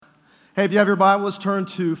Hey, if you have your Bible, let's turn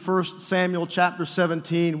to 1 Samuel chapter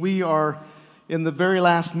 17. We are in the very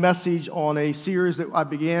last message on a series that I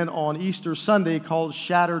began on Easter Sunday called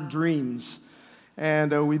Shattered Dreams.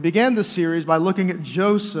 And we began this series by looking at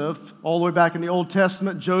Joseph. All the way back in the Old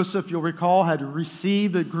Testament, Joseph, you'll recall, had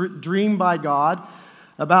received a dream by God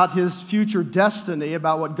about his future destiny,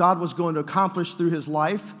 about what God was going to accomplish through his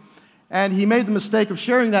life. And he made the mistake of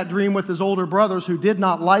sharing that dream with his older brothers who did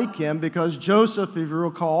not like him because Joseph, if you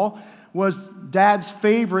recall, was Dad's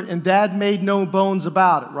favorite, and Dad made no bones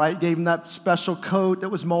about it, right? Gave him that special coat that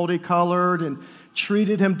was multicolored and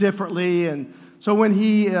treated him differently. And so when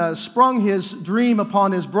he sprung his dream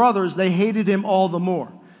upon his brothers, they hated him all the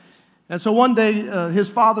more. And so one day, his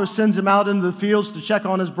father sends him out into the fields to check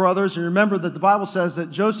on his brothers. And remember that the Bible says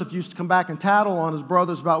that Joseph used to come back and tattle on his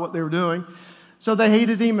brothers about what they were doing. So they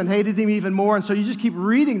hated him and hated him even more. And so you just keep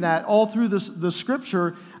reading that all through the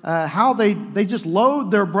scripture, how they just loathed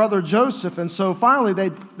their brother Joseph. And so finally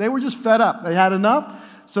they were just fed up. They had enough.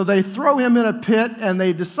 So they throw him in a pit and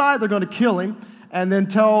they decide they're going to kill him and then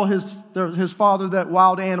tell his father that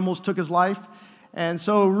wild animals took his life. And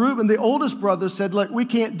so Reuben, the oldest brother, said, look, we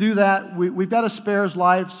can't do that. We've got to spare his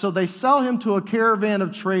life. So they sell him to a caravan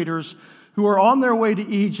of traders who are on their way to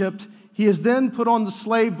Egypt. He is then put on the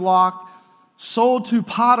slave block, sold to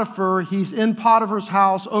Potiphar. He's in Potiphar's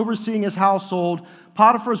house, overseeing his household.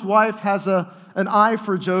 Potiphar's wife has an eye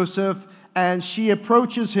for Joseph, and she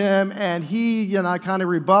approaches him, and he, kind of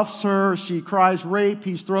rebuffs her. She cries rape.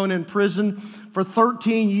 He's thrown in prison for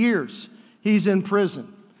 13 years. He's in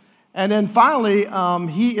prison. And then finally,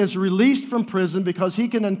 he is released from prison because he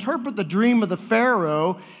can interpret the dream of the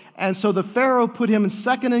Pharaoh. And so the Pharaoh put him in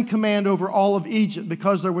second in command over all of Egypt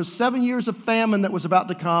because there was 7 years of famine that was about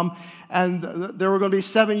to come, and there were going to be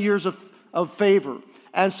 7 years of favor.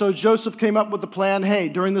 And so Joseph came up with the plan, hey,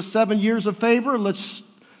 during the 7 years of favor, let's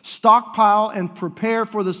stockpile and prepare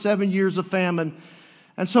for the 7 years of famine.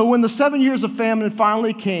 And so when the 7 years of famine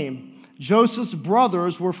finally came, Joseph's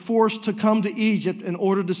brothers were forced to come to Egypt in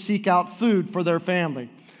order to seek out food for their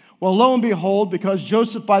family. Well, lo and behold, because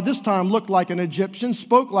Joseph by this time looked like an Egyptian,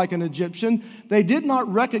 spoke like an Egyptian, they did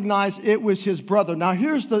not recognize it was his brother. Now,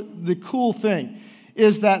 here's the cool thing,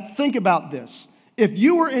 is that, think about this. If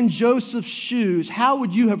you were in Joseph's shoes, how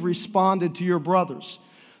would you have responded to your brothers?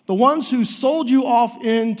 The ones who sold you off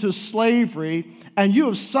into slavery, and you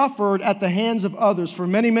have suffered at the hands of others for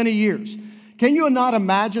many, many years. Can you not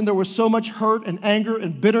imagine there was so much hurt and anger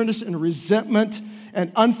and bitterness and resentment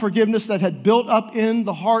and unforgiveness that had built up in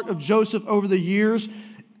the heart of Joseph over the years?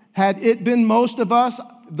 Had it been most of us,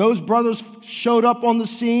 those brothers showed up on the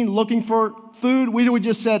scene looking for food, we would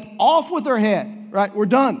just said, off with their head, right? We're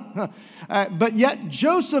done. But yet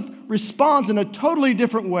Joseph responds in a totally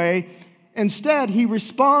different way. Instead, he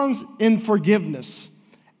responds in forgiveness.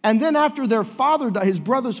 And then after their father died, his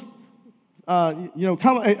brothers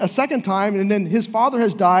come a second time, and then his father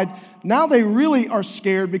has died. Now they really are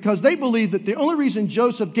scared because they believe that the only reason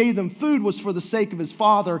Joseph gave them food was for the sake of his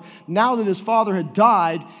father. Now that his father had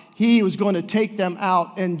died, he was going to take them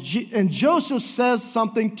out. And Joseph says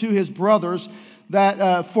something to his brothers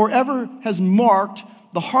that forever has marked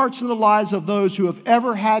the hearts and the lives of those who have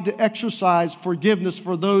ever had to exercise forgiveness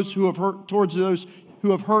for those who have hurt, towards those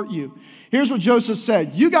who have hurt you. Here's what Joseph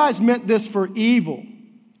said. You guys meant this for evil,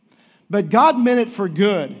 but God meant it for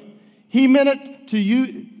good. He meant it to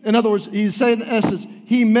you. In other words, he's saying in essence,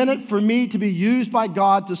 he meant it for me to be used by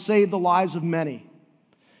God to save the lives of many.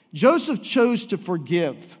 Joseph chose to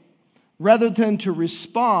forgive rather than to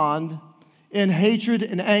respond in hatred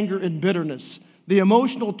and anger and bitterness, the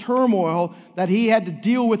emotional turmoil that he had to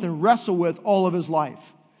deal with and wrestle with all of his life.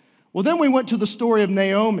 Well, then we went to the story of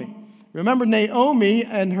Naomi. Remember, Naomi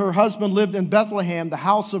and her husband lived in Bethlehem, the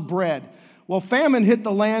house of bread. Well, famine hit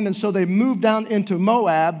the land, and so they moved down into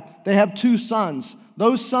Moab. They have 2 sons.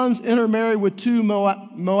 Those sons intermarry with 2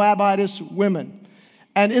 Moabitess women.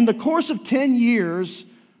 And in the course of 10 years,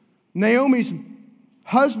 Naomi's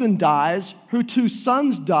husband dies, her 2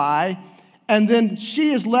 sons die, and then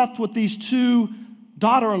she is left with these 2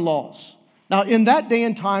 daughter-in-laws. Now, in that day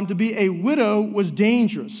and time, to be a widow was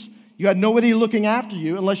dangerous. You had nobody looking after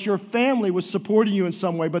you unless your family was supporting you in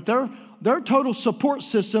some way, but their total support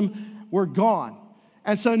system were gone.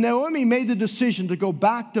 And so Naomi made the decision to go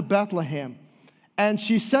back to Bethlehem. And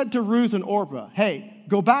she said to Ruth and Orpah, hey,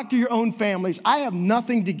 go back to your own families. I have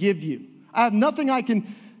nothing to give you. I have nothing I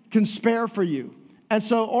can spare for you. And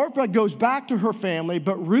so Orpah goes back to her family,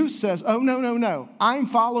 but Ruth says, oh, no. I'm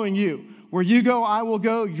following you. Where you go, I will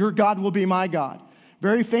go. Your God will be my God.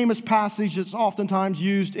 Very famous passage that's oftentimes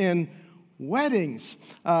used in weddings.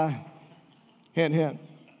 Hint, hint.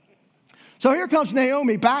 So here comes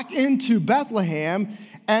Naomi back into Bethlehem,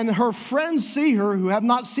 and her friends see her who have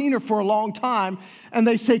not seen her for a long time, and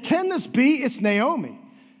they say, "Can this be? It's Naomi."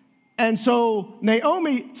 And so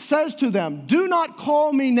Naomi says to them, "Do not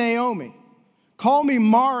call me Naomi. Call me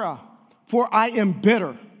Mara, for I am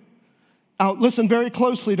bitter." Now listen very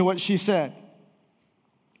closely to what she said.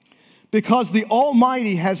 "Because the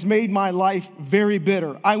Almighty has made my life very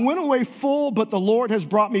bitter. I went away full, but the Lord has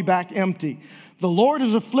brought me back empty. The Lord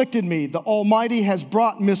has afflicted me. The Almighty has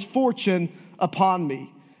brought misfortune upon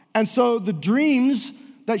me." And so the dreams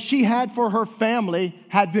that she had for her family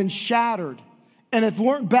had been shattered. And if it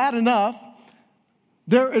weren't bad enough,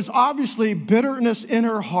 there is obviously bitterness in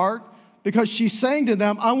her heart because she's saying to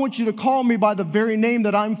them, "I want you to call me by the very name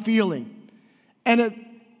that I'm feeling." And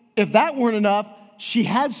if that weren't enough, she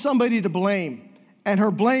had somebody to blame. And her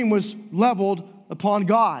blame was leveled upon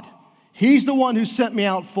God. He's the one who sent me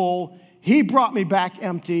out full. He brought me back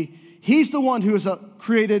empty. He's the one who has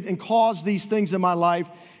created and caused these things in my life.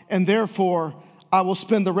 And therefore, I will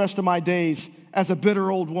spend the rest of my days as a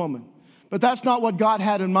bitter old woman. But that's not what God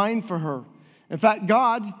had in mind for her. In fact,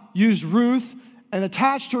 God used Ruth and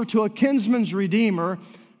attached her to a kinsman's redeemer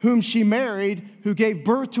whom she married, who gave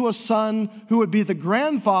birth to a son who would be the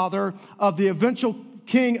grandfather of the eventual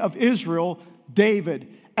king of Israel, David.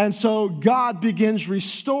 And so God begins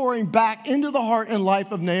restoring back into the heart and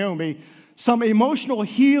life of Naomi some emotional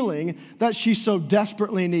healing that she so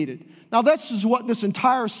desperately needed. Now, this is what this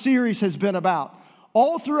entire series has been about.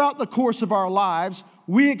 All throughout the course of our lives,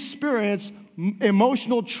 we experience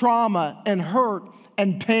emotional trauma and hurt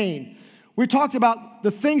and pain. We talked about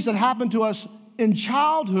the things that happen to us in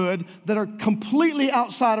childhood that are completely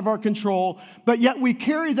outside of our control, but yet we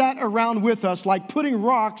carry that around with us like putting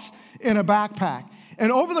rocks in a backpack.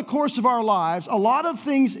 And over the course of our lives, a lot of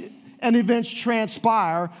things and events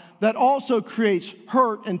transpire that also creates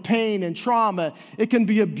hurt and pain and trauma. It can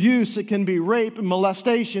be abuse, it can be rape and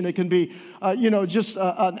molestation, it can be just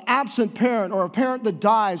an absent parent or a parent that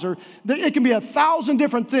dies, or it can be 1,000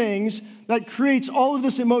 different things that creates all of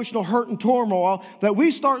this emotional hurt and turmoil that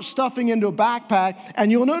we start stuffing into a backpack.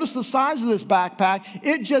 And you'll notice the size of this backpack,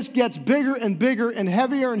 it just gets bigger and bigger and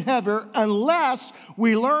heavier unless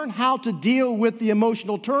we learn how to deal with the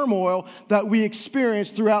emotional turmoil that we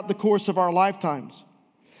experience throughout the course of our lifetimes.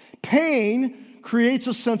 Pain creates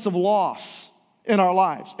a sense of loss in our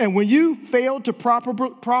lives. And when you fail to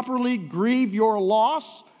properly grieve your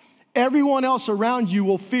loss, everyone else around you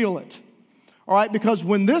will feel it. All right? Because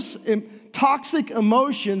when this toxic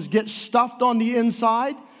emotions get stuffed on the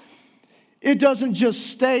inside, it doesn't just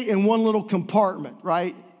stay in one little compartment,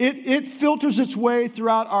 right? It filters its way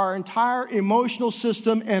throughout our entire emotional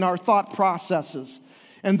system and our thought processes.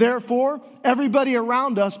 And therefore, everybody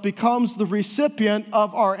around us becomes the recipient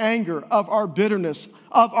of our anger, of our bitterness,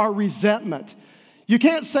 of our resentment. You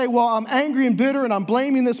can't say, "Well, I'm angry and bitter and I'm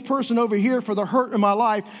blaming this person over here for the hurt in my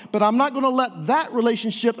life, but I'm not going to let that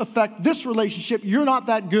relationship affect this relationship. You're not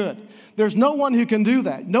that good." There's no one who can do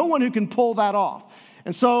that. No one who can pull that off.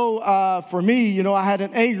 And so for me, I had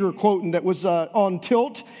an anger quotient that was on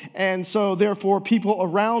tilt. And so therefore, people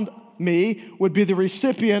around me would be the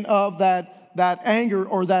recipient of that anger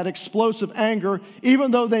or that explosive anger,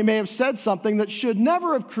 even though they may have said something that should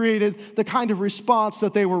never have created the kind of response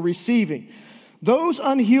that they were receiving. Those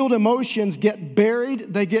unhealed emotions get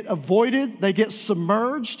buried, they get avoided, they get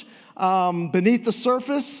submerged beneath the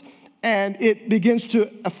surface, and it begins to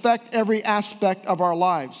affect every aspect of our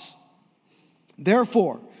lives.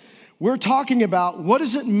 Therefore, we're talking about what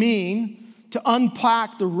does it mean to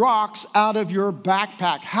unpack the rocks out of your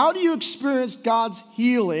backpack? How do you experience God's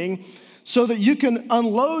healing so that you can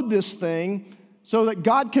unload this thing, so that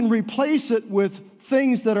God can replace it with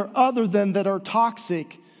things that are other than that are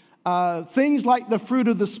toxic? Things like the fruit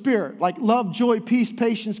of the Spirit, like love, joy, peace,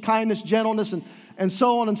 patience, kindness, gentleness, and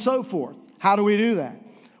so on and so forth. How do we do that?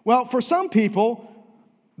 Well, for some people,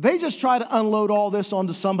 they just try to unload all this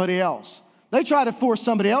onto somebody else. They try to force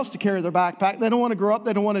somebody else to carry their backpack. They don't want to grow up.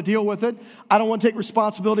 They don't want to deal with it. I don't want to take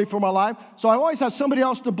responsibility for my life. So I always have somebody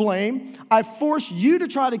else to blame. I force you to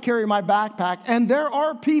try to carry my backpack. And there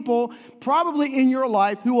are people probably in your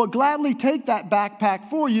life who will gladly take that backpack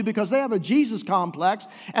for you because they have a Jesus complex.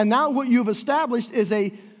 And now what you've established is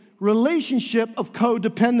a relationship of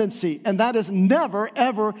codependency. And that is never,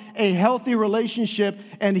 ever a healthy relationship.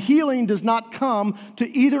 And healing does not come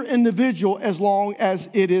to either individual as long as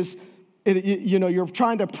you're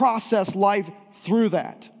trying to process life through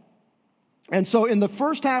that. And so in the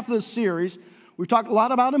first half of this series, we've talked a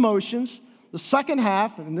lot about emotions. The second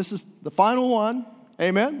half, and this is the final one,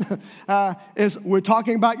 amen, is we're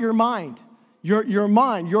talking about your mind. Your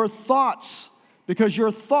mind, your thoughts, because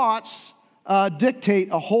your thoughts dictate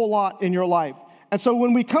a whole lot in your life. And so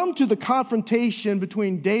when we come to the confrontation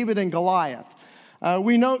between David and Goliath,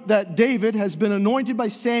 we note that David has been anointed by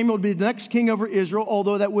Samuel to be the next king over Israel,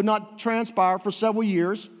 although that would not transpire for several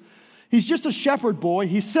years. He's just a shepherd boy.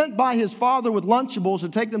 He's sent by his father with Lunchables to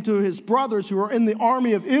take them to his brothers who are in the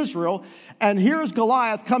army of Israel. And here's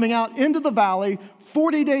Goliath coming out into the valley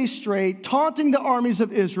 40 days straight, taunting the armies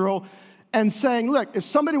of Israel and saying, look, if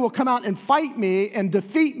somebody will come out and fight me and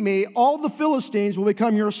defeat me, all the Philistines will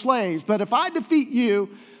become your slaves. But if I defeat you,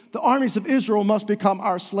 the armies of Israel must become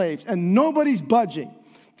our slaves. And nobody's budging.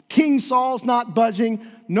 King Saul's not budging.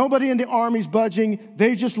 Nobody in the army's budging.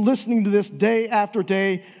 They're just listening to this day after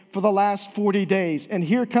day for the last 40 days. And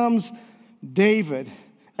here comes David.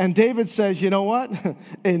 And David says, you know what?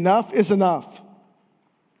 Enough is enough.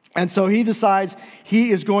 And so he decides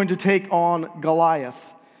he is going to take on Goliath.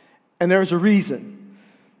 And there's a reason.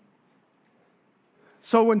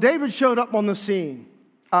 So when David showed up on the scene,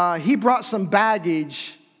 he brought some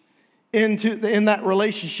baggage in that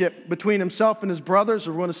relationship between himself and his brothers.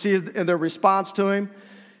 We're going to see in their response to him.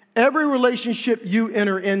 Every relationship you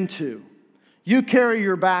enter into, you carry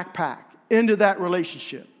your backpack into that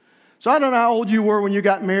relationship. So I don't know how old you were when you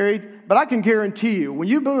got married, but I can guarantee you, when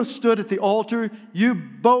you both stood at the altar, you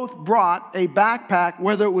both brought a backpack,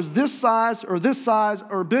 whether it was this size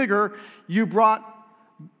or bigger. You brought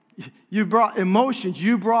emotions,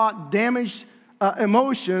 you brought damaged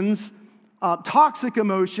emotions, toxic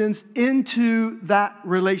emotions into that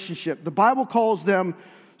relationship. The Bible calls them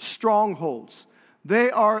strongholds. They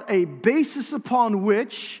are a basis upon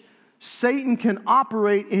which Satan can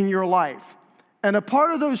operate in your life. And a part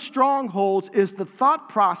of those strongholds is the thought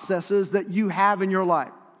processes that you have in your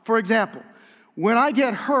life. For example, when I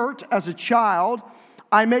get hurt as a child,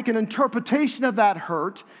 I make an interpretation of that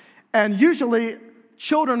hurt. And usually,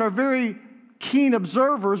 children are very keen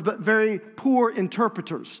observers, but very poor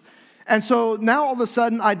interpreters. And so now all of a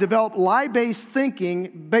sudden, I develop lie-based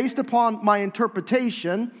thinking based upon my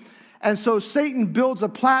interpretation. And so Satan builds a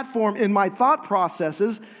platform in my thought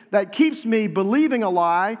processes that keeps me believing a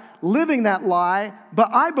lie, living that lie, but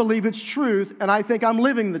I believe it's truth, and I think I'm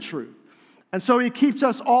living the truth. And so he keeps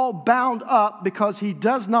us all bound up because he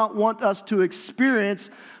does not want us to experience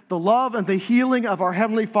the love and the healing of our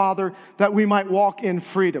Heavenly Father that we might walk in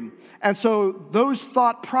freedom. And so those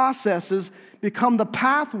thought processes become the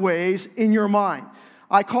pathways in your mind.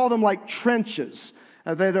 I call them like trenches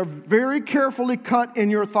that are very carefully cut in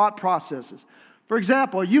your thought processes. For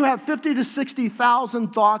example, you have 50 to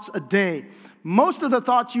 60,000 thoughts a day. Most of the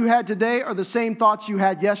thoughts you had today are the same thoughts you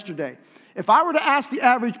had yesterday. If I were to ask the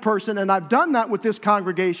average person, and I've done that with this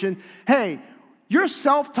congregation, hey, your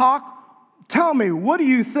self-talk, tell me, what do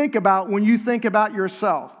you think about when you think about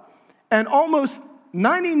yourself? And almost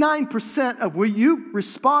 99% of what you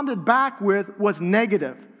responded back with was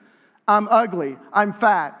negative. I'm ugly. I'm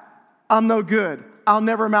fat. I'm no good. I'll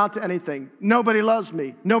never amount to anything. Nobody loves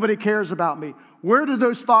me. Nobody cares about me. Where do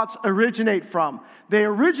those thoughts originate from? They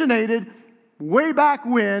originated way back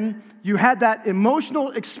when you had that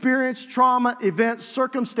emotional experience, trauma, event,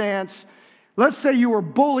 circumstance. Let's say you were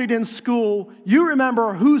bullied in school. You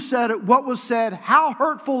remember who said it, what was said, how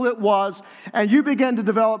hurtful it was, and you begin to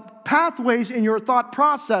develop pathways in your thought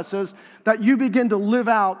processes that you begin to live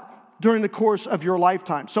out during the course of your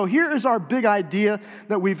lifetime. So here is our big idea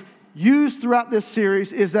that we've used throughout this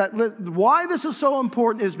series, is that why this is so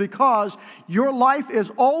important is because your life is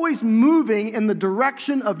always moving in the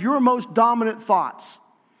direction of your most dominant thoughts.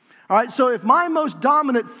 All right, so if my most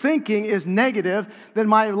dominant thinking is negative, then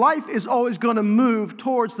my life is always going to move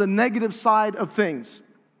towards the negative side of things.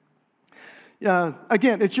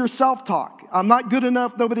 Again, it's your self-talk. I'm not good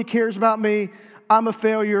enough. Nobody cares about me. I'm a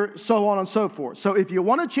failure, so on and so forth. So if you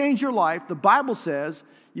want to change your life, the Bible says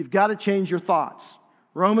you've got to change your thoughts.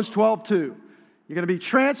 Romans 12:2. You're going to be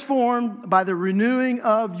transformed by the renewing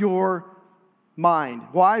of your mind.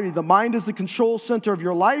 Why? The mind is the control center of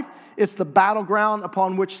your life. It's the battleground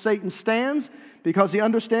upon which Satan stands, because he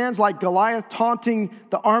understands, like Goliath taunting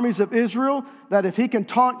the armies of Israel, that if he can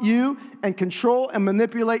taunt you and control and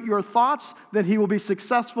manipulate your thoughts, then he will be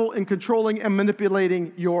successful in controlling and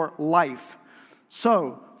manipulating your life.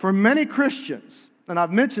 So, for many Christians, and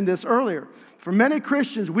I've mentioned this earlier, for many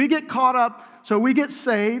Christians, we get caught up, so we get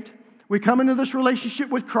saved, we come into this relationship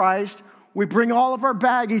with Christ, we bring all of our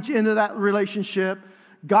baggage into that relationship.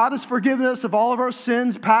 God has forgiven us of all of our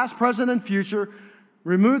sins, past, present, and future,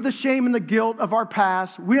 removed the shame and the guilt of our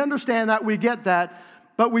past. We understand that, we get that,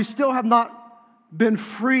 but we still have not been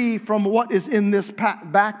free from what is in this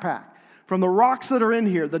backpack, from the rocks that are in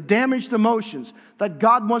here, the damaged emotions, that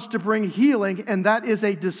God wants to bring healing, and that is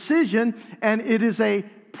a decision, and it is a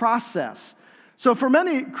process. So for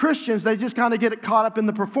many Christians, they just kind of get caught up in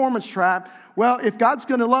the performance trap. Well, if God's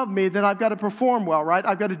going to love me, then I've got to perform well, right?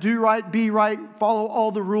 I've got to do right, be right, follow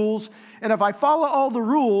all the rules. And if I follow all the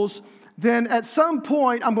rules, then at some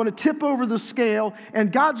point I'm going to tip over the scale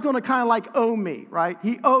and God's going to kind of like owe me, right?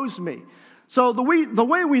 He owes me. So the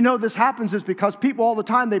way we know this happens is because people all the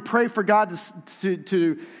time, they pray for God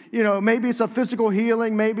to maybe it's a physical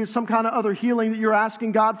healing, maybe it's some kind of other healing that you're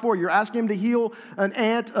asking God for. You're asking Him to heal an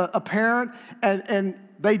aunt, a parent, and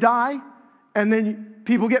they die, and then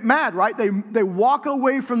people get mad, right? They walk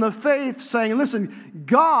away from the faith saying, listen,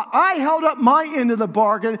 God, I held up my end of the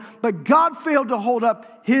bargain, but God failed to hold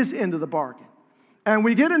up His end of the bargain. And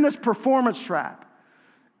we get in this performance trap.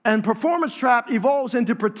 And performance trap evolves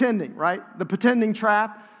into pretending, right? The pretending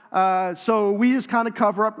trap. So we just kind of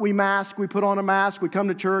cover up. We mask. We put on a mask. We come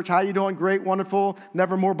to church. How you doing? Great, wonderful,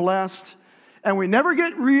 never more blessed. And we never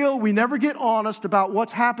get real. We never get honest about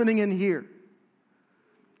what's happening in here.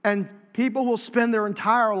 And people will spend their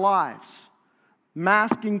entire lives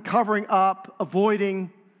masking, covering up,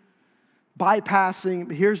 avoiding, bypassing.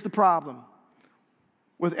 But here's the problem.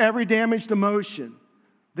 With every damaged emotion,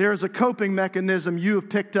 there is a coping mechanism you have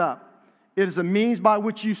picked up. It is a means by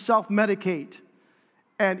which you self-medicate,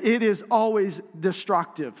 and it is always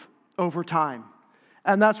destructive over time.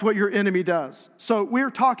 And that's what your enemy does. So we're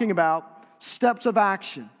talking about steps of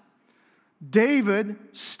action. David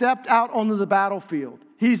stepped out onto the battlefield.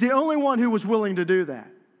 He's the only one who was willing to do that.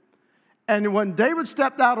 And when David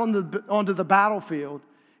stepped out onto the battlefield,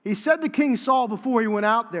 he said to King Saul before he went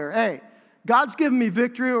out there, hey, God's given me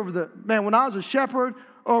victory over when I was a shepherd,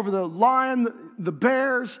 over the lion, the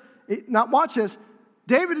bears. Now watch this.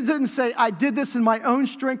 David didn't say, I did this in my own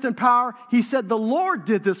strength and power. He said, the Lord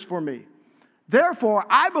did this for me. Therefore,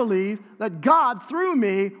 I believe that God, through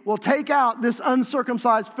me, will take out this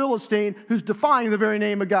uncircumcised Philistine who's defying the very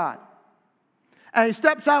name of God. And he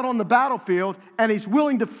steps out on the battlefield, and he's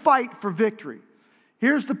willing to fight for victory.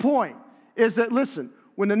 Here's the point, is that, listen,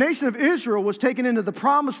 when the nation of Israel was taken into the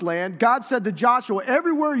promised land, God said to Joshua,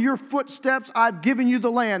 everywhere your footsteps, I've given you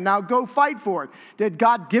the land. Now go fight for it. Did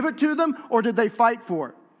God give it to them, or did they fight for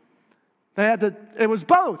it? It was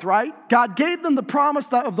both, right? God gave them the promise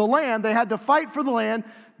of the land. They had to fight for the land.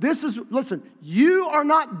 Listen, you are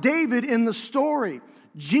not David in the story.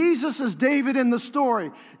 Jesus is David in the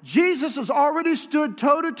story. Jesus has already stood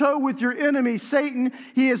toe-to-toe with your enemy, Satan.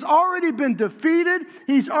 He has already been defeated.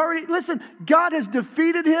 God has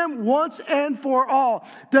defeated him once and for all.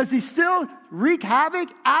 Does he still wreak havoc?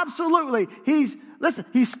 Absolutely. He's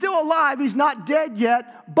still alive. He's not dead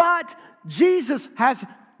yet, but Jesus has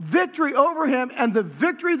victory over him, and the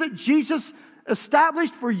victory that Jesus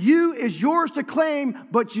established for you is yours to claim,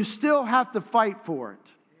 but you still have to fight for it.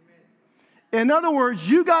 In other words,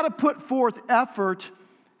 you got to put forth effort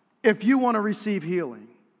if you want to receive healing.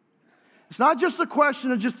 It's not just a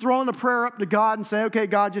question of just throwing a prayer up to God and saying, okay,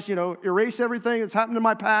 God, just, erase everything that's happened in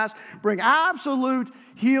my past, bring absolute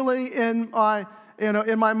healing in my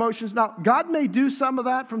emotions. Now, God may do some of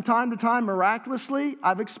that from time to time miraculously.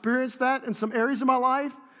 I've experienced that in some areas of my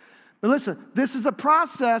life. But listen, this is a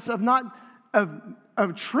process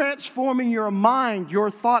of transforming your mind,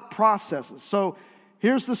 your thought processes. So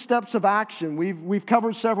here's the steps of action. We've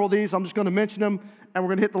covered several of these. I'm just going to mention them, and we're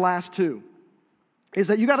going to hit the last two. Is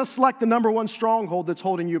that you got to select the number one stronghold that's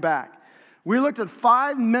holding you back. We looked at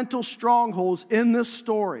 5 mental strongholds in this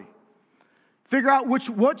story. Figure out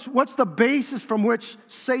what's the basis from which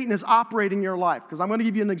Satan is operating in your life. Because I'm going to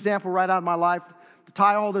give you an example right out of my life to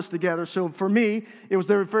tie all this together. So for me,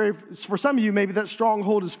 for some of you, maybe that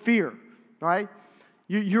stronghold is fear, right?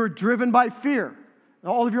 You're driven by fear.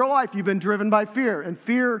 All of your life, you've been driven by fear. And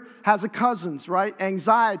fear has a cousins, right?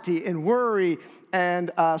 Anxiety and worry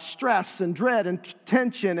and stress and dread and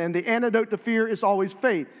tension. And the antidote to fear is always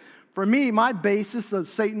faith. For me, my basis of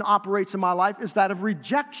Satan operates in my life is that of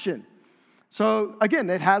rejection. So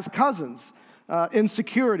again, it has cousins.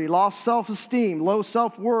 Insecurity, lost self-esteem, low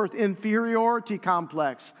self-worth, inferiority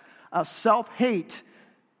complex, self-hate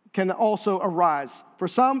can also arise. For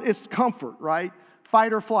some, it's comfort, right?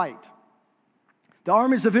 Fight or flight. The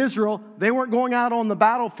armies of Israel, they weren't going out on the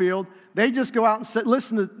battlefield. They just go out and sit,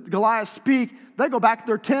 listen to Goliath speak. They go back to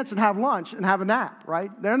their tents and have lunch and have a nap, right?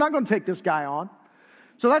 They're not going to take this guy on.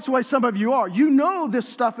 So that's the way some of you are. You know this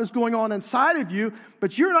stuff is going on inside of you,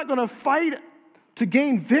 but you're not going to fight to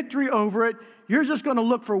gain victory over it. You're just going to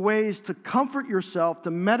look for ways to comfort yourself,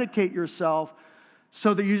 to medicate yourself,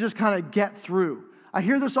 so that you just kind of get through. I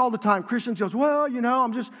hear this all the time. Christians goes, well,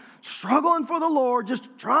 I'm just struggling for the Lord, just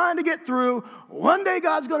trying to get through. One day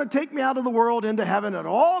God's going to take me out of the world into heaven.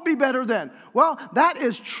 It'll all be better then. Well, that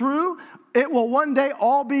is true. It will one day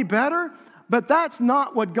all be better. But that's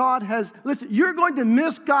not what God has. Listen, you're going to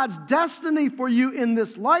miss God's destiny for you in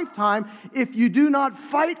this lifetime if you do not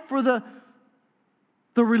fight for the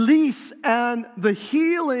release and the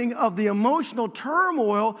healing of the emotional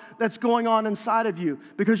turmoil that's going on inside of you.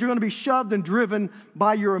 Because you're going to be shoved and driven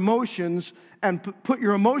by your emotions and put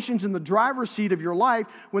your emotions in the driver's seat of your life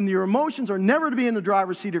when your emotions are never to be in the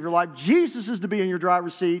driver's seat of your life. Jesus is to be in your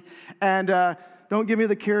driver's seat. And don't give me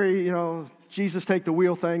the carry, Jesus take the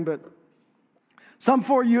wheel thing. But some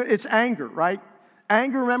for you, it's anger, right?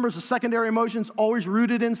 Anger, remember, is a secondary emotion. It's always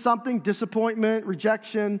rooted in something: disappointment,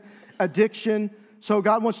 rejection, addiction. So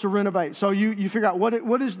God wants to renovate. So you figure out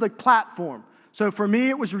what is the platform. So for me,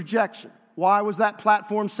 it was rejection. Why was that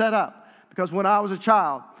platform set up? Because when I was a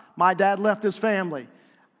child, my dad left his family.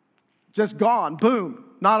 Just gone. Boom.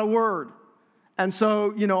 Not a word. And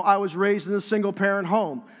so, I was raised in a single-parent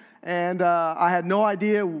home. And I had no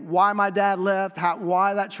idea why my dad left,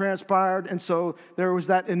 why that transpired. And so there was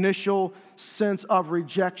that initial sense of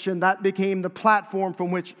rejection. That became the platform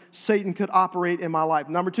from which Satan could operate in my life.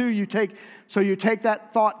 Number two, you take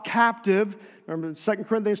that thought captive. Remember, 2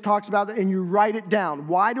 Corinthians talks about that, and you write it down.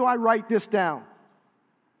 Why do I write this down?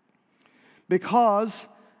 Because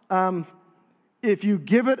if you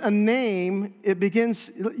give it a name,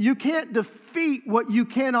 you can't defeat what you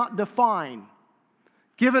cannot define.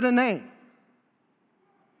 Give it a name.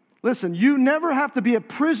 Listen, you never have to be a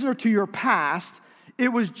prisoner to your past. It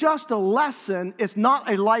was just a lesson. It's not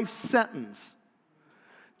a life sentence.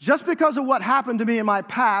 Just because of what happened to me in my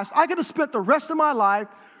past, I could have spent the rest of my life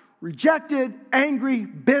rejected, angry,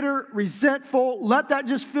 bitter, resentful. Let that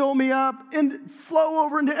just fill me up and flow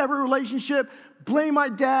over into every relationship. Blame my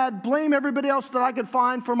dad, blame everybody else that I could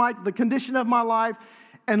find for the condition of my life,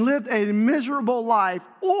 and lived a miserable life.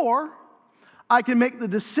 Or I can make the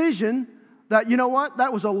decision that,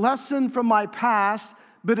 that was a lesson from my past,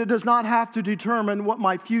 but it does not have to determine what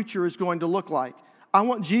my future is going to look like. I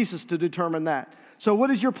want Jesus to determine that. So what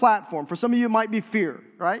is your platform? For some of you, it might be fear,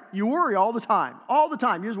 right? You worry all the time. All the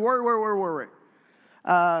time. You just worry.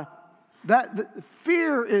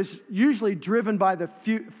 Fear is usually driven by the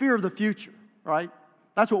fear of the future, right?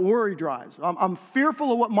 That's what worry drives. I'm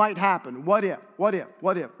fearful of what might happen. What if?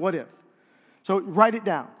 So write it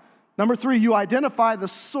down. Number three, you identify the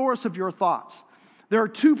source of your thoughts. There are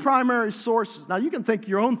two primary sources. Now, you can think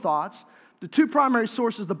your own thoughts. The two primary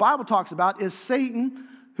sources the Bible talks about is Satan,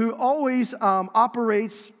 who always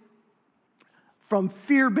operates from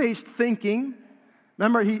fear-based thinking.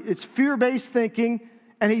 Remember, it's fear-based thinking,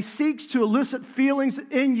 and he seeks to elicit feelings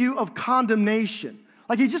in you of condemnation.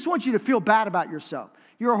 Like he just wants you to feel bad about yourself.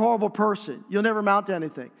 You're a horrible person. You'll never amount to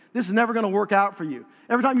anything. This is never going to work out for you.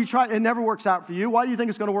 Every time you try, it never works out for you. Why do you think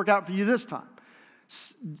it's going to work out for you this time?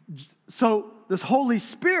 So this Holy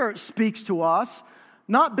Spirit speaks to us,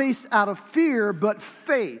 not based out of fear, but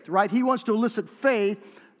faith, right? He wants to elicit faith,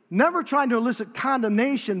 never trying to elicit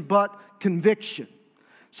condemnation, but conviction.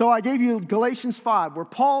 So I gave you Galatians 5, where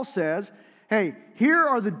Paul says, hey, here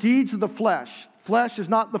are the deeds of the flesh. Flesh is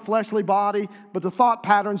not the fleshly body, but the thought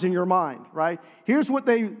patterns in your mind, right? Here's what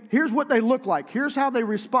they look like. Here's how they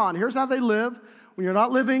respond. Here's how they live when you're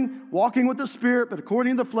not walking with the Spirit, but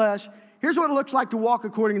according to the flesh. Here's what it looks like to walk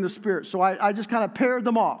according to the Spirit. So I just kind of paired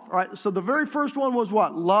them off, right? So the very first one was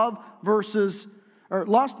what? Lust versus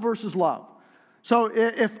love. So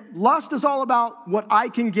if lust is all about what I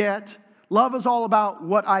can get, love is all about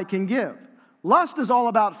what I can give. Lust is all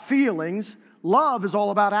about feelings. Love is all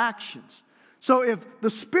about actions. So if the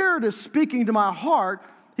Spirit is speaking to my heart,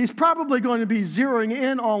 He's probably going to be zeroing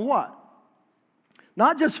in on what?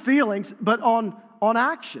 Not just feelings, but on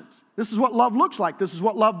actions. This is what love looks like. This is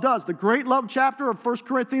what love does. The great love chapter of 1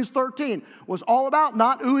 Corinthians 13 was all about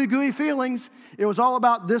not ooey-gooey feelings. It was all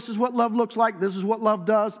about this is what love looks like. This is what love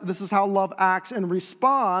does. This is how love acts and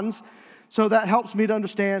responds. So that helps me to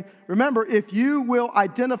understand. Remember, if you will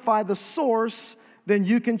identify the source, then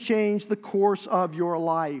you can change the course of your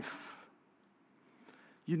life.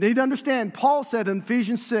 You need to understand, Paul said in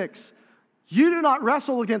Ephesians 6, you do not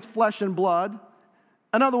wrestle against flesh and blood.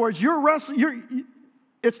 In other words,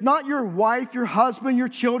 it's not your wife, your husband, your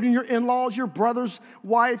children, your in-laws, your brother's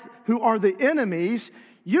wife who are the enemies.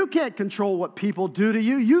 You can't control what people do to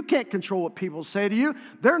you. You can't control what people say to you.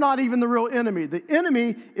 They're not even the real enemy. The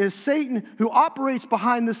enemy is Satan, who operates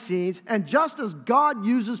behind the scenes. And just as God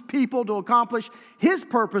uses people to accomplish His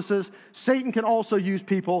purposes, Satan can also use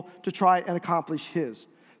people to try and accomplish his.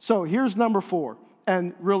 So here's number 4.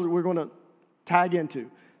 And really we're going to tag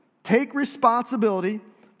into. Take responsibility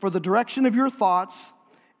for the direction of your thoughts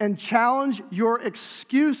and challenge your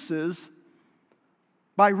excuses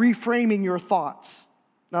by reframing your thoughts.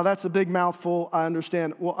 Now, that's a big mouthful. I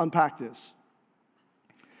understand. We'll unpack this.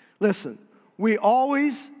 Listen, we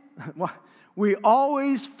always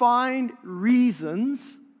find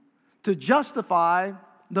reasons to justify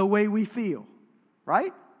the way we feel,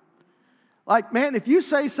 right? Like, man, if you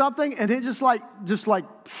say something and it just like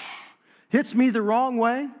hits me the wrong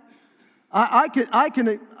way, I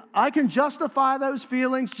can justify those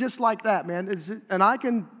feelings just like that, man. And I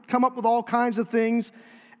can come up with all kinds of things.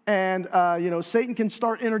 And, Satan can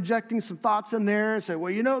start interjecting some thoughts in there and say,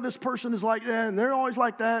 well, this person is like that, and they're always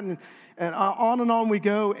like that, and on we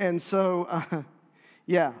go. And so,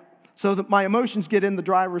 So that my emotions get in the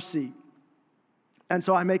driver's seat. And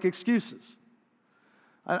so I make excuses.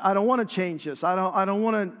 I don't want to change this. I don't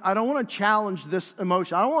want to challenge this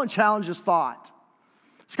emotion. I don't want to challenge this thought.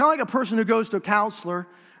 It's kind of like a person who goes to a counselor.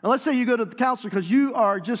 And let's say you go to the counselor because you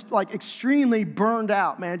are just like extremely burned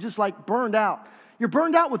out, man, just like burned out. You're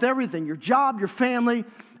burned out with everything, your job, your family.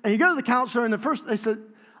 And you go to the counselor, and they said,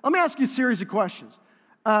 let me ask you a series of questions.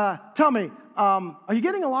 Tell me, are you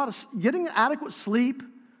getting adequate sleep?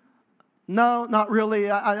 No, not really.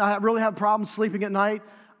 I really have problems sleeping at night.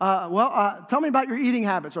 Tell me about your eating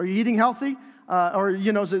habits. Are you eating healthy?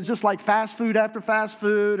 Is it just like fast food after fast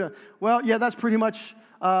food? That's pretty much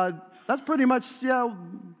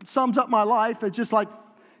sums up my life. It's just like,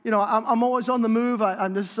 I'm always on the move.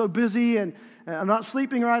 I'm just so busy, and I'm not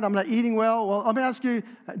sleeping right. I'm not eating well. Well, let me ask you,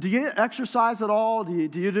 do you exercise at all? Do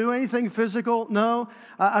you do anything physical? No,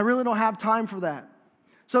 I really don't have time for that.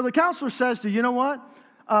 So the counselor says to you, you know what?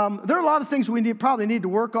 There are a lot of things we probably need to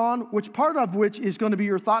work on, part of which is going to be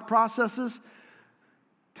your thought processes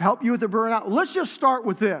to help you with the burnout. Let's just start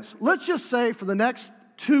with this. Let's just say for the next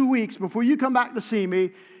 2 weeks before you come back to see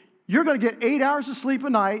me, you're going to get 8 hours of sleep a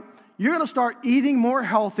night. You're going to start eating more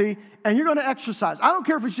healthy, and you're going to exercise. I don't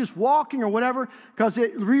care if it's just walking or whatever, because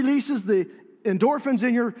it releases the endorphins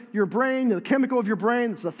in your brain, the chemical of your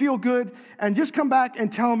brain. It's the feel good. And just come back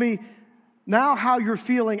and tell me now how you're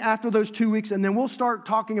feeling after those 2 weeks, and then we'll start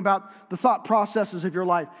talking about the thought processes of your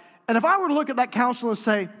life. And if I were to look at that counselor and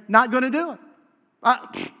say, not going to do it.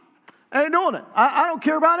 I ain't doing it. I don't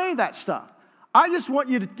care about any of that stuff. I just want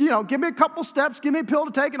you to, give me a couple steps, give me a pill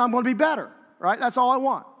to take, and I'm going to be better, right? That's all I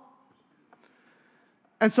want.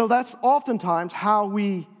 And so that's oftentimes how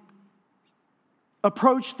we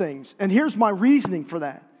approach things. And here's my reasoning for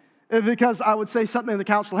that. Because I would say something to the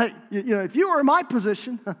counselor, hey, if you were in my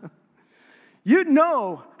position, you'd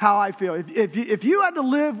know how I feel. If you had to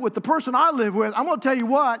live with the person I live with, I'm going to tell you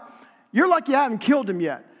what, you're lucky I haven't killed him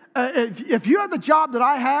yet. If you had the job that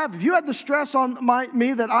I have, if you had the stress on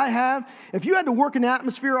me that I have, if you had to work in the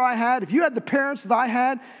atmosphere I had, if you had the parents that I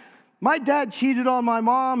had, my dad cheated on my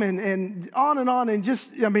mom and on, and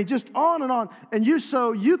just on and on. And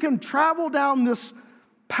you can travel down this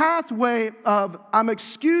pathway of I'm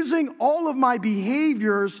excusing all of my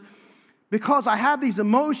behaviors because I have these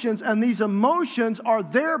emotions, and these emotions are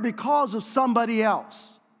there because of somebody else.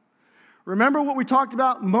 Remember what we talked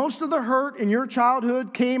about? Most of the hurt in your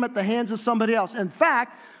childhood came at the hands of somebody else. In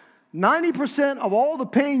fact, 90% of all the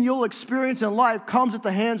pain you'll experience in life comes at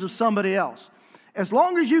the hands of somebody else. As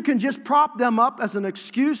long as you can just prop them up as an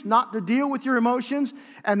excuse not to deal with your emotions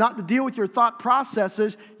and not to deal with your thought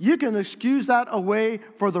processes, you can excuse that away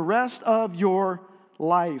for the rest of your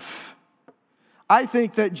life. I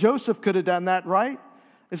think that Joseph could have done that, right?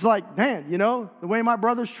 It's like, man, the way my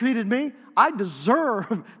brothers treated me, I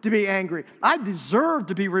deserve to be angry. I deserve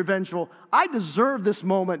to be revengeful. I deserve this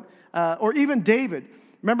moment. Or even David.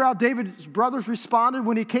 Remember how David's brothers responded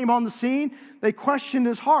when he came on the scene? They questioned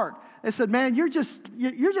his heart. They said, man, you're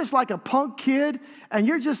just like a punk kid, and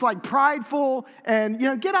you're just like prideful, and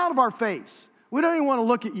get out of our face. We don't even want to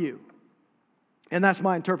look at you. And that's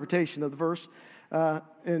my interpretation of the verse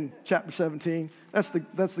in chapter 17. That's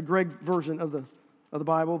the Greg version of the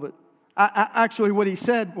Bible, but actually what he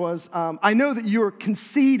said was, I know that you're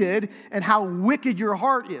conceited and how wicked your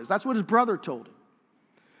heart is. That's what his brother told him.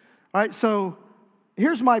 All right, so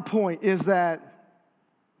here's my point, is that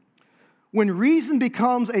when reason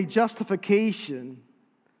becomes a justification,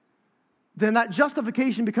 then that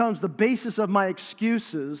justification becomes the basis of my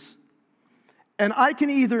excuses, and I can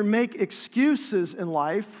either make excuses in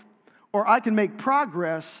life or I can make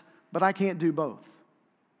progress, but I can't do both.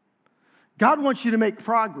 God wants you to make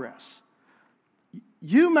progress.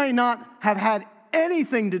 You may not have had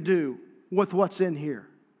anything to do with what's in here,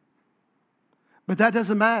 but that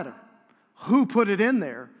doesn't matter. Who put it in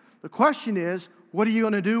there? The question is, what are you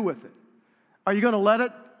going to do with it? Are you going to let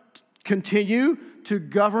it continue to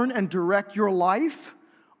govern and direct your life?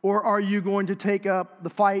 Or are you going to take up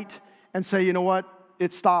the fight and say, you know what,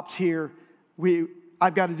 it stops here.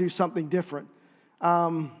 I've got to do something different.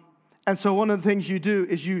 And And so one of the things you do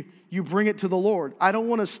is you bring it to the Lord. I don't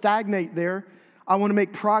want to stagnate there. I want to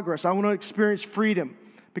make progress. I want to experience freedom.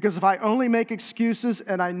 Because if I only make excuses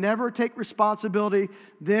and I never take responsibility,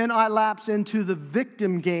 then I lapse into the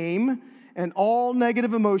victim game, and all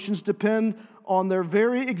negative emotions depend on their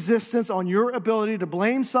very existence, on your ability to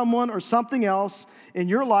blame someone or something else in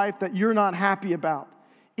your life that you're not happy about.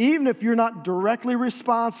 Even if you're not directly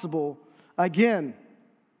responsible, again,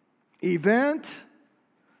 event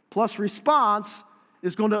plus response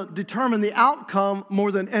is going to determine the outcome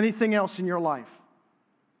more than anything else in your life.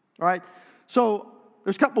 All right? So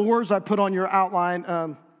there's a couple words I put on your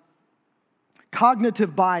outline.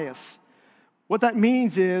 Cognitive bias. What that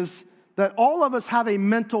means is that all of us have a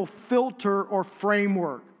mental filter or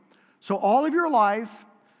framework. So all of your life,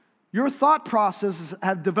 your thought processes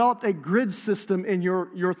have developed a grid system in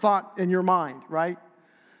your thought, in your mind, right?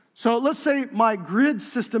 So let's say my grid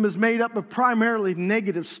system is made up of primarily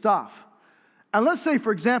negative stuff. And let's say,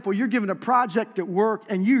 for example, you're given a project at work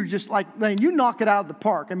and you're just like, man, you knock it out of the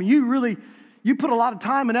park. I mean, you put a lot of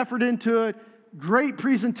time and effort into it, great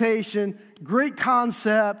presentation, great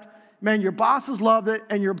concept. Man, your bosses loved it,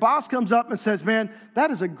 and your boss comes up and says, man,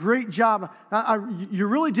 that is a great job. You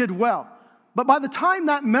really did well. But by the time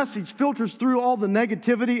that message filters through all the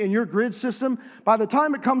negativity in your grid system, by the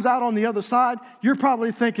time it comes out on the other side, you're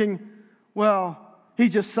probably thinking, well,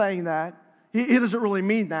 he's just saying that. He doesn't really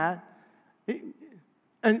mean that.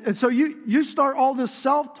 And so you start all this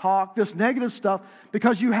self-talk, this negative stuff,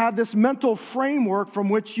 because you have this mental framework from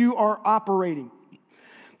which you are operating.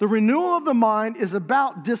 The renewal of the mind is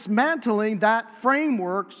about dismantling that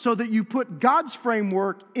framework so that you put God's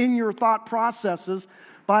framework in your thought processes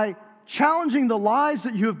by challenging the lies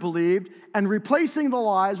that you have believed and replacing the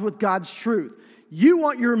lies with God's truth. You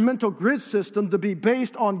want your mental grid system to be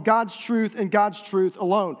based on God's truth and God's truth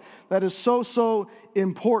alone. That is so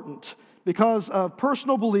important because of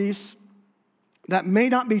personal beliefs that may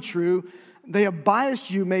not be true. They have biased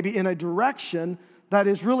you maybe in a direction that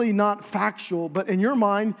is really not factual, but in your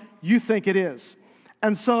mind, you think it is.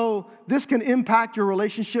 And so this can impact your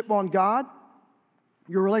relationship on God,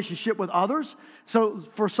 your relationship with others. So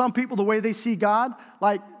for some people, the way they see God,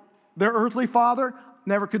 like their earthly father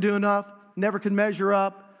never could do enough, never could measure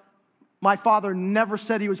up. My father never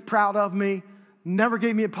said he was proud of me, never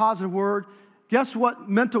gave me a positive word. Guess what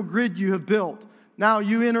mental grid you have built? Now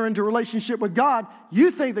you enter into a relationship with God. You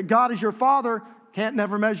think that God is your father, can't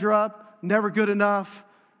never measure up, never good enough.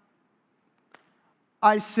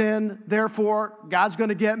 I sin, therefore God's going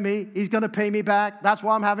to get me. He's going to pay me back. That's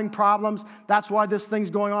why I'm having problems. That's why this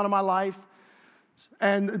thing's going on in my life.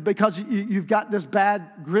 And because you've got this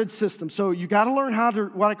bad grid system. So you got to learn how to,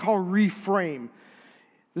 what I call reframe.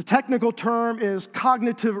 The technical term is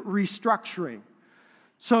cognitive restructuring.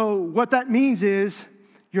 So what that means is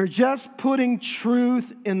you're just putting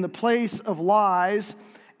truth in the place of lies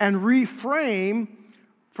and reframe.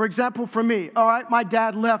 For example, for me, all right, my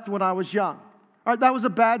dad left when I was young. All right, that was a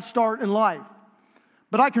bad start in life.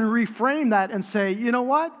 But I can reframe that and say, you know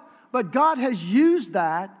what? But God has used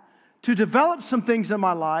that to develop some things in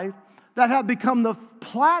my life that have become the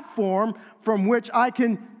platform from which I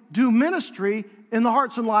can do ministry in the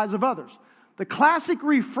hearts and lives of others. The classic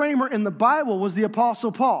reframer in the Bible was the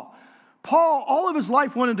Apostle Paul. Paul, all of his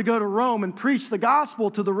life, wanted to go to Rome and preach the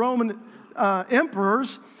gospel to the Roman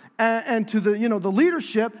emperors and to the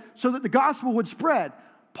leadership so that the gospel would spread.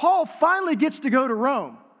 Paul finally gets to go to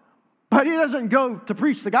Rome, but he doesn't go to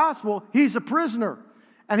preach the gospel. He's a prisoner,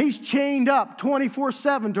 and he's chained up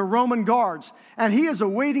 24/7 to Roman guards, and he is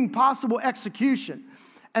awaiting possible execution.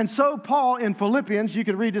 And so Paul in Philippians, you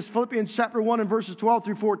can read this, Philippians chapter 1 and verses 12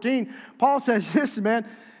 through 14, Paul says, listen, man,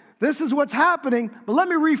 this is what's happening, but let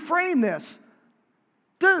me reframe this.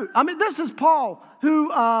 Dude, I mean, this is Paul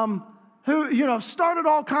who started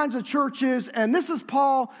all kinds of churches, and this is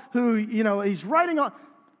Paul who, he's writing on.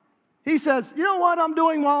 He says, you know what I'm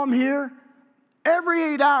doing while I'm here?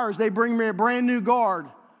 Every 8 hours, they bring me a brand new guard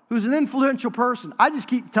who's an influential person. I just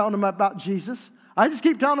keep telling them about Jesus. I just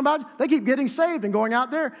keep telling them they keep getting saved and going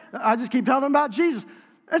out there. I just keep telling them about Jesus.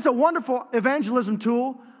 It's a wonderful evangelism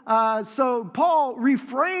tool. So Paul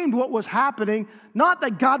reframed what was happening, not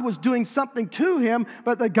that God was doing something to him,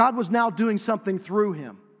 but that God was now doing something through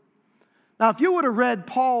him. Now, if you would have read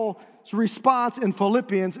Paul's response in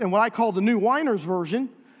Philippians in what I call the New Winer's version,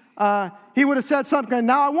 he would have said something,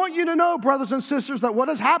 now I want you to know, brothers and sisters, that what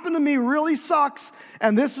has happened to me really sucks,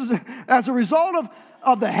 and this is as a result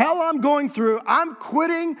of the hell I'm going through. I'm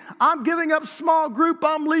quitting, I'm giving up small group,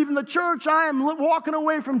 I'm leaving the church, I am walking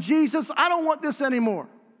away from Jesus, I don't want this anymore.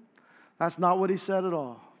 That's not what he said at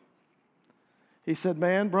all. He said,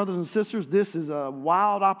 man, brothers and sisters, this is a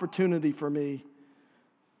wild opportunity for me.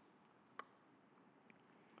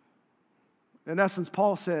 In essence,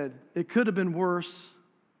 Paul said, it could have been worse.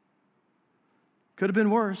 Could have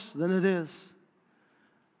been worse than it is.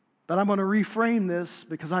 But I'm going to reframe this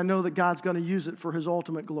because I know that God's going to use it for his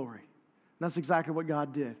ultimate glory. And that's exactly what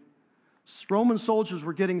God did. Roman soldiers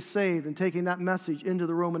were getting saved and taking that message into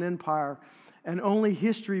the Roman Empire, and only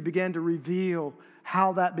history began to reveal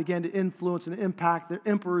how that began to influence and impact the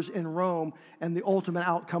emperors in Rome and the ultimate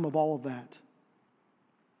outcome of all of that.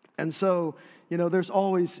 And so, there's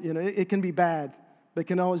always, it can be bad, but it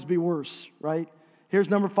can always be worse, right? Here's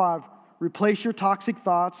number 5. Replace your toxic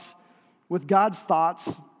thoughts with God's thoughts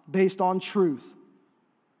based on truth.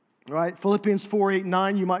 All right? Philippians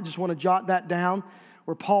 4:8-9, you might just want to jot that down,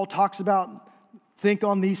 where Paul talks about think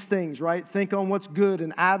on these things, right? Think on what's good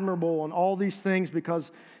and admirable and all these things,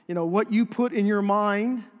 because, what you put in your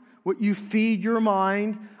mind, what you feed your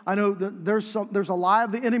mind. I know that there's a lie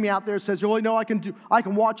of the enemy out there that says, I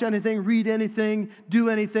can watch anything, read anything, do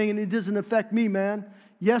anything, and it doesn't affect me, man.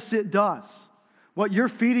 Yes, it does. What you're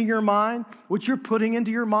feeding your mind, what you're putting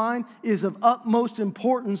into your mind is of utmost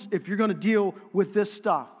importance if you're going to deal with this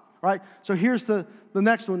stuff, right? So here's the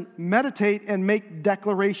next one. Meditate and make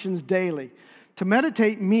declarations daily. To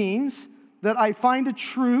meditate means that I find a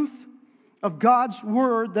truth of God's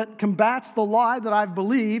word that combats the lie that I've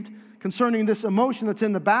believed concerning this emotion that's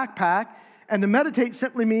in the backpack. And to meditate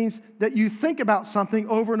simply means that you think about something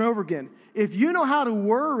over and over again. If you know how to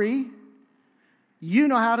worry, you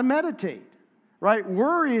know how to meditate, right?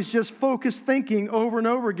 Worry is just focused thinking over and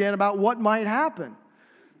over again about what might happen.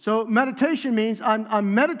 So meditation means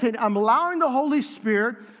I'm meditating. I'm allowing the Holy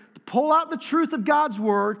Spirit to pull out the truth of God's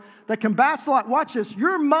word that combats the lie. Watch this.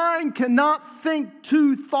 Your mind cannot think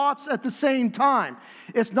two thoughts at the same time.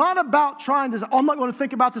 It's not about trying to, I'm not going to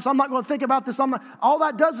think about this. I'm not going to think about this. All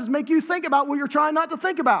that does is make you think about what you're trying not to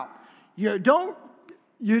think about. You don't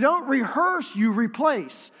rehearse, you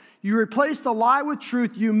replace. You replace the lie with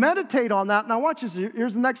truth. You meditate on that. Now watch this.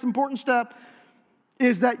 Here's the next important step,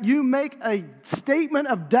 is that you make a statement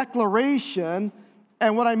of declaration.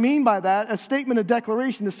 And what I mean by that, a statement of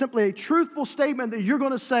declaration is simply a truthful statement that you're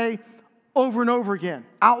going to say over and over again,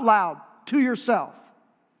 out loud, to yourself.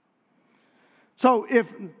 So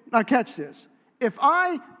now catch this. If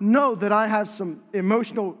I know that I have some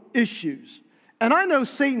emotional issues, and I know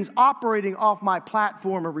Satan's operating off my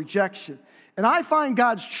platform of rejection, and I find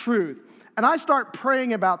God's truth, and I start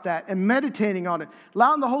praying about that and meditating on it,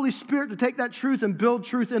 allowing the Holy Spirit to take that truth and build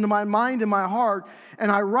truth into my mind and my heart,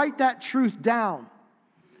 and I write that truth down.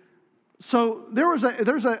 So there's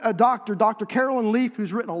a doctor, Dr. Carolyn Leaf,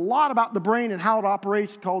 who's written a lot about the brain and how it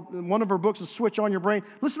operates, called, one of her books is Switch on Your Brain.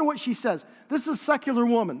 Listen to what she says. This is a secular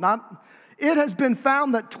woman. It has been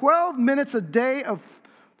found that 12 minutes a day of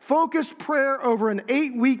focused prayer over an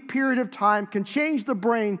 8-week period of time can change the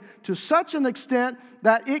brain to such an extent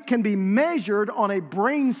that it can be measured on a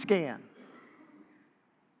brain scan.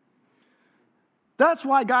 That's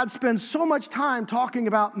why God spends so much time talking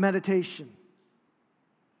about meditation.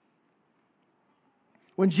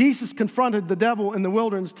 When Jesus confronted the devil in the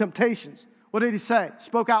wilderness temptations, what did he say?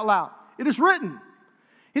 Spoke out loud. It is written.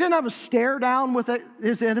 He didn't have a stare down with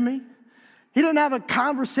his enemy. He didn't have a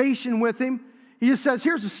conversation with him. He just says,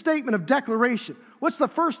 here's a statement of declaration. What's the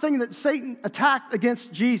first thing that Satan attacked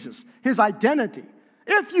against Jesus? His identity.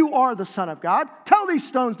 If you are the Son of God, tell these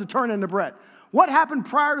stones to turn into bread. What happened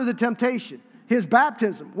prior to the temptation? His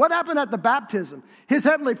baptism. What happened at the baptism? His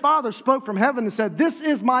heavenly Father spoke from heaven and said, this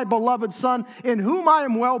is my beloved Son in whom I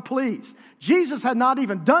am well pleased. Jesus had not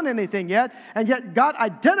even done anything yet, and yet God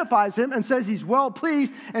identifies him and says he's well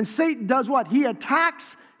pleased, and Satan does what? He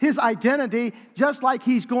attacks his identity just like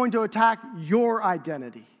he's going to attack your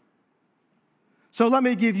identity. So let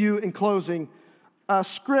me give you, in closing, a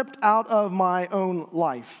script out of my own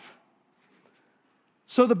life.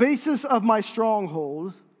 So the basis of my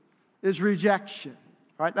stronghold is rejection,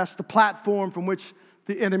 right? That's the platform from which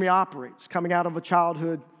the enemy operates, coming out of a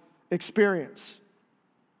childhood experience.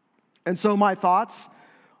 And so my thoughts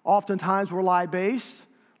oftentimes were lie-based,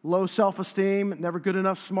 low self-esteem, never good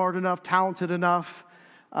enough, smart enough, talented enough.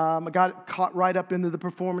 I got caught right up into the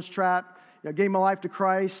performance trap. Gave my life to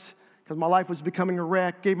Christ because my life was becoming a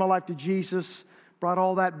wreck. Gave my life to Jesus, brought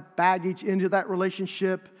all that baggage into that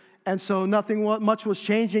relationship. And so nothing much was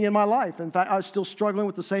changing in my life. In fact, I was still struggling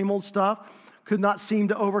with the same old stuff, could not seem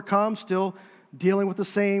to overcome, still dealing with the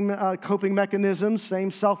same coping mechanisms,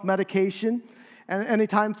 same self-medication. And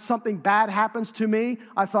anytime something bad happens to me,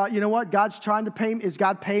 I thought, you know what? God's trying to pay me. Is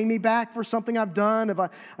God paying me back for something I've done? Have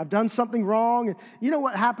I've done something wrong? And you know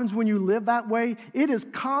what happens when you live that way? It is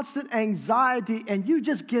constant anxiety, and you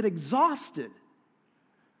just get exhausted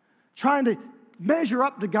trying to measure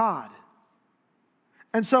up to God.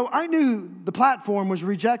 And so I knew the platform was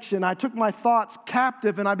rejection. I took my thoughts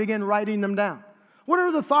captive, and I began writing them down. What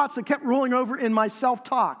are the thoughts that kept rolling over in my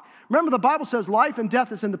self-talk? Remember, the Bible says life and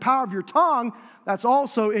death is in the power of your tongue. That's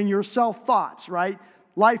also in your self-thoughts, right?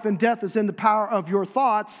 Life and death is in the power of your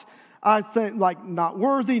thoughts. I think, like, not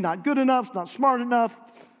worthy, not good enough, not smart enough.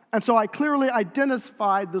 And so I clearly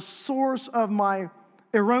identified the source of my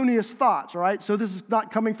erroneous thoughts, all right? So this is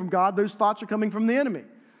not coming from God. Those thoughts are coming from the enemy.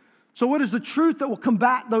 So what is the truth that will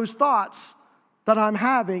combat those thoughts that I'm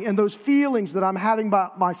having and those feelings that I'm having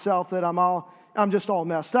about myself that I'm just all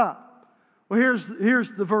messed up? Well, here's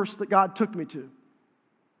the verse that God took me to.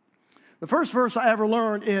 The first verse I ever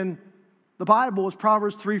learned in the Bible is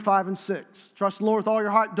Proverbs 3, 5, and 6. Trust the Lord with all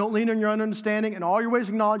your heart. Don't lean on your own understanding. In all your ways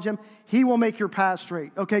acknowledge Him. He will make your path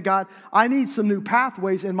straight. Okay, God, I need some new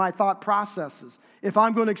pathways in my thought processes if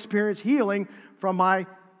I'm going to experience healing from my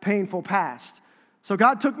painful past. So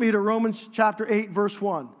God took me to Romans chapter 8, verse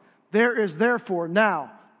 1. There is therefore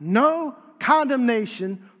now no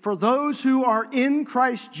condemnation for those who are in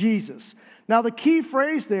Christ Jesus. Now, the key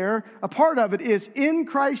phrase there, a part of it, is in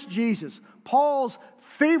Christ Jesus. Paul's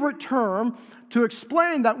favorite term to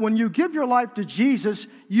explain that when you give your life to Jesus,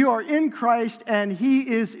 you are in Christ and He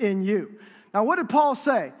is in you. Now, what did Paul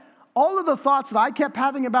say? All of the thoughts that I kept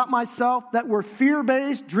having about myself that were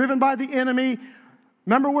fear-based, driven by the enemy,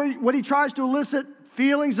 remember what he tries to elicit?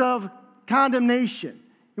 Feelings of condemnation.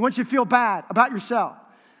 He wants you to feel bad about yourself.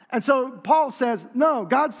 And so Paul says, no,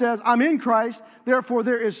 God says, I'm in Christ, therefore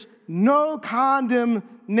there is no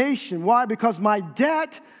condemnation. Why? Because my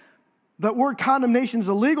debt, the word condemnation is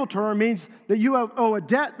a legal term, means that you owe a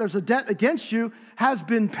debt, there's a debt against you, has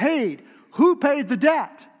been paid. Who paid the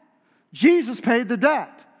debt? Jesus paid the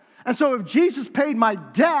debt. And so if Jesus paid my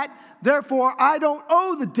debt, therefore I don't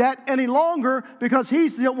owe the debt any longer because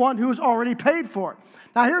He's the one who has already paid for it.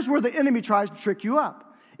 Now here's where the enemy tries to trick you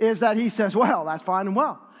up, is that he says, well, that's fine and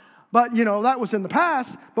well. But, that was in the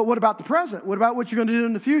past, but what about the present? What about what you're going to do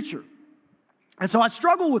in the future? And so I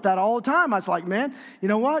struggle with that all the time. I was like, man, you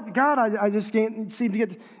know what? God, I just can't seem to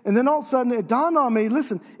get... And then all of a sudden it dawned on me,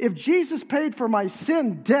 listen, if Jesus paid for my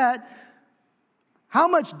sin debt, how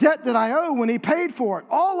much debt did I owe when He paid for it?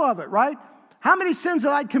 All of it, right? How many sins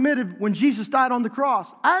had I committed when Jesus died on the cross?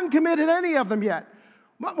 I hadn't committed any of them yet.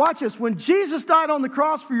 Watch this. When Jesus died on the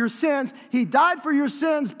cross for your sins, He died for your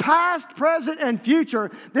sins past, present, and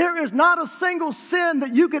future. There is not a single sin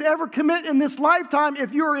that you could ever commit in this lifetime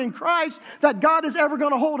if you're in Christ that God is ever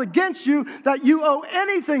going to hold against you that you owe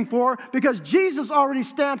anything for because Jesus already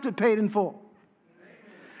stamped it paid in full.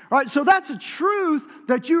 All right, so that's a truth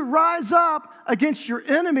that you rise up against your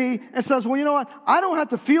enemy and says, well, you know what? I don't have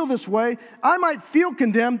to feel this way. I might feel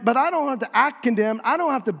condemned, but I don't have to act condemned. I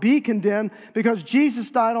don't have to be condemned because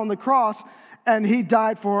Jesus died on the cross and He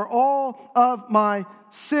died for all of my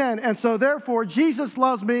sin. And so therefore, Jesus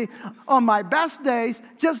loves me on my best days,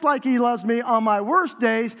 just like He loves me on my worst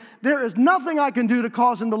days. There is nothing I can do to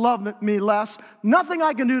cause Him to love me less, nothing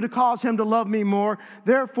I can do to cause Him to love me more.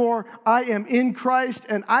 Therefore, I am in Christ,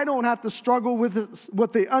 and I don't have to struggle with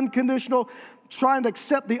the unconditional, trying to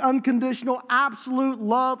accept the unconditional, absolute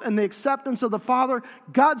love and the acceptance of the Father.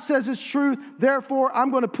 God says it's truth. Therefore,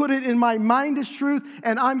 I'm going to put it in my mind as truth,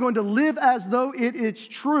 and I'm going to live as though it is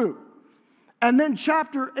true. And then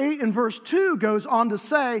chapter 8 and verse 2 goes on to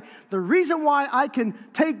say, the reason why I can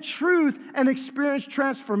take truth and experience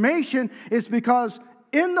transformation is because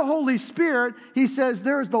in the Holy Spirit, He says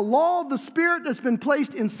there is the law of the Spirit that's been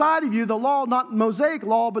placed inside of you. The law, not Mosaic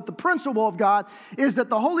law, but the principle of God is that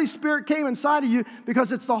the Holy Spirit came inside of you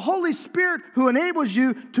because it's the Holy Spirit who enables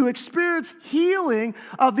you to experience healing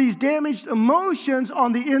of these damaged emotions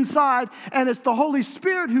on the inside. And it's the Holy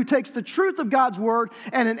Spirit who takes the truth of God's Word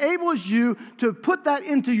and enables you to put that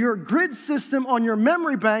into your grid system on your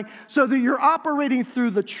memory bank so that you're operating through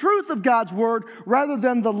the truth of God's Word rather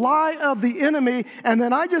than the lie of the enemy. And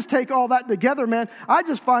then I just take all that together, man. I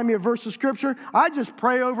just find me a verse of Scripture. I just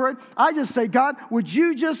pray over it. I just say, God, would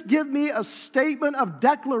you just give me a statement of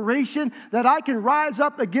declaration that I can rise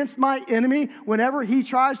up against my enemy whenever he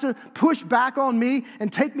tries to push back on me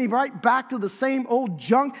and take me right back to the same old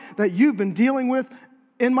junk that you've been dealing with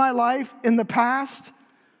in my life in the past?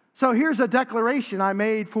 So here's a declaration I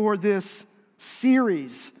made for this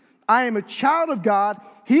series. I am a child of God.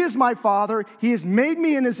 He is my Father. He has made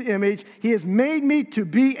me in His image. He has made me to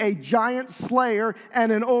be a giant slayer and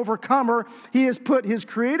an overcomer. He has put His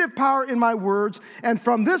creative power in my words. And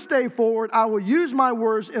from this day forward, I will use my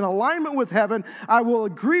words in alignment with heaven. I will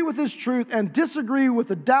agree with His truth and disagree with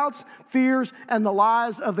the doubts, fears, and the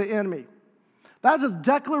lies of the enemy. That is a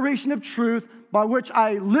declaration of truth by which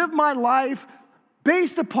I live my life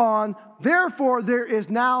based upon, therefore, there is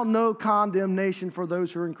now no condemnation for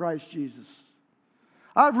those who are in Christ Jesus.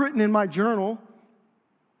 I've written in my journal,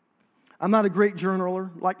 I'm not a great journaler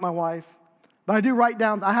like my wife, but I do write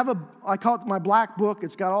down, I call it my black book.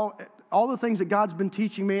 It's got all the things that God's been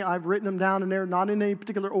teaching me. I've written them down in there, not in any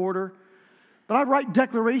particular order. But I write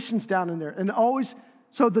declarations down in there, and always.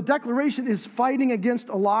 So the declaration is fighting against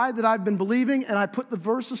a lie that I've been believing, and I put the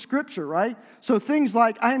verse of Scripture, right? So things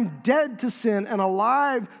like, I am dead to sin and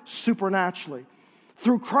alive supernaturally.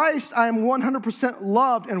 Through Christ, I am 100%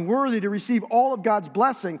 loved and worthy to receive all of God's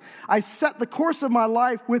blessing. I set the course of my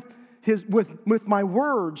life with my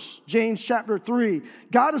words, James chapter 3.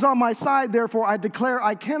 God is on my side, therefore I declare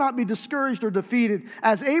I cannot be discouraged or defeated.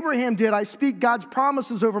 As Abraham did, I speak God's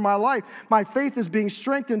promises over my life. My faith is being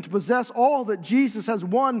strengthened to possess all that Jesus has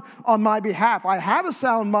won on my behalf. I have a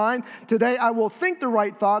sound mind. Today I will think the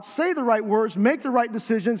right thoughts, say the right words, make the right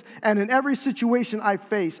decisions, and in every situation I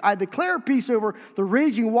face. I declare peace over the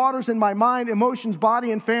raging waters in my mind, emotions,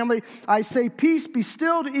 body, and family. I say peace be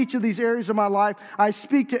still to each of these areas of my life. I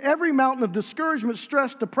speak to every mountain of discouragement,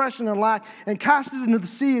 stress, depression, and lack, and cast it into the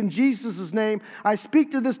sea in Jesus' name. I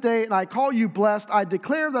speak to this day, and I call you blessed. I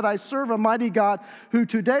declare that I serve a mighty God who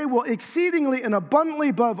today will exceedingly and abundantly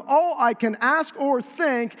above all I can ask or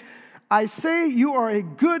think. I say you are a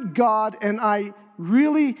good God, and I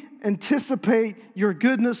really anticipate your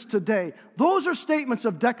goodness today. Those are statements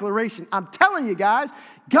of declaration. I'm telling you guys,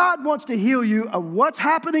 God wants to heal you of what's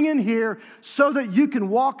happening in here so that you can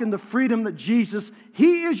walk in the freedom that Jesus,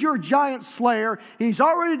 He is your giant slayer. He's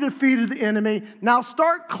already defeated the enemy. Now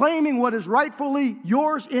start claiming what is rightfully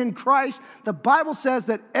yours in Christ. The Bible says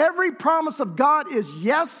that every promise of God is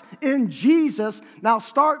yes in Jesus. Now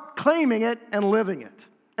start claiming it and living it.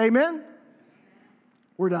 Amen?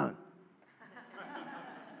 We're done.